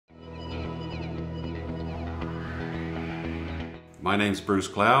My name's Bruce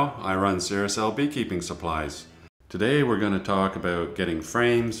Clow. I run Clow Beekeeping Supplies. Today we're going to talk about getting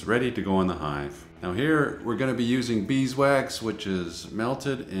frames ready to go in the hive. Now here we're going to be using beeswax, which is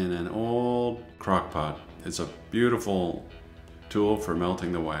melted in an old crock pot. It's a beautiful tool for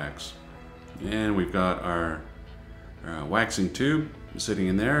melting the wax. And we've got our waxing tube sitting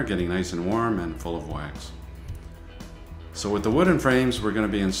in there, getting nice and warm and full of wax. So with the wooden frames, we're going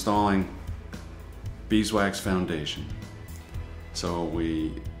to be installing beeswax foundation. So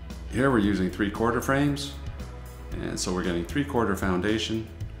here we're using 3/4 frames, and so we're getting 3/4 foundation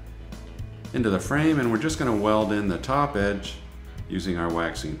into the frame, and we're just going to weld in the top edge using our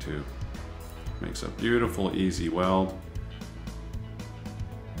waxing tube. Makes a beautiful, easy weld.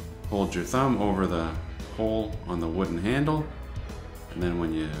 Hold your thumb over the hole on the wooden handle, and then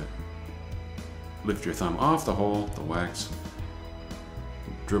when you lift your thumb off the hole, the wax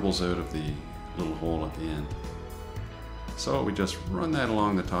dribbles out of the little hole at the end. So we just run that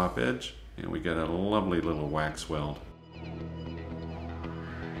along the top edge and we get a lovely little wax weld.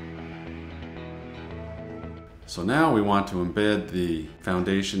 So now we want to embed the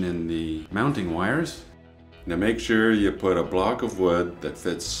foundation in the mounting wires. Now make sure you put a block of wood that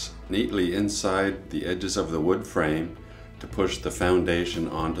fits neatly inside the edges of the wood frame to push the foundation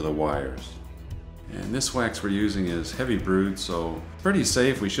onto the wires. And this wax we're using is heavy brewed, so pretty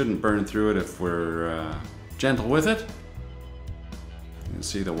safe. We shouldn't burn through it if we're gentle with it. You can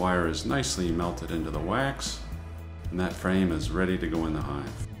see the wire is nicely melted into the wax, and that frame is ready to go in the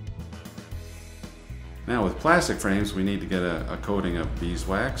hive. Now with plastic frames, we need to get a coating of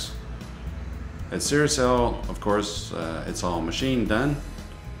beeswax. At Clow, of course, it's all machine done,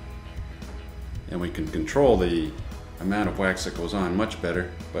 and we can control the amount of wax that goes on much better,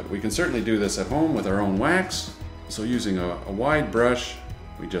 but we can certainly do this at home with our own wax. So using a wide brush,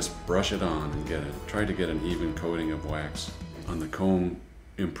 we just brush it on and try to get an even coating of wax on the comb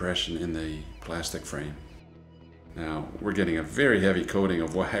impression in the plastic frame. Now we're getting a very heavy coating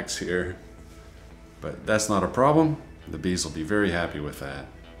of wax here, but that's not a problem. The bees will be very happy with that.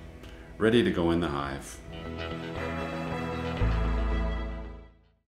 Ready to go in the hive.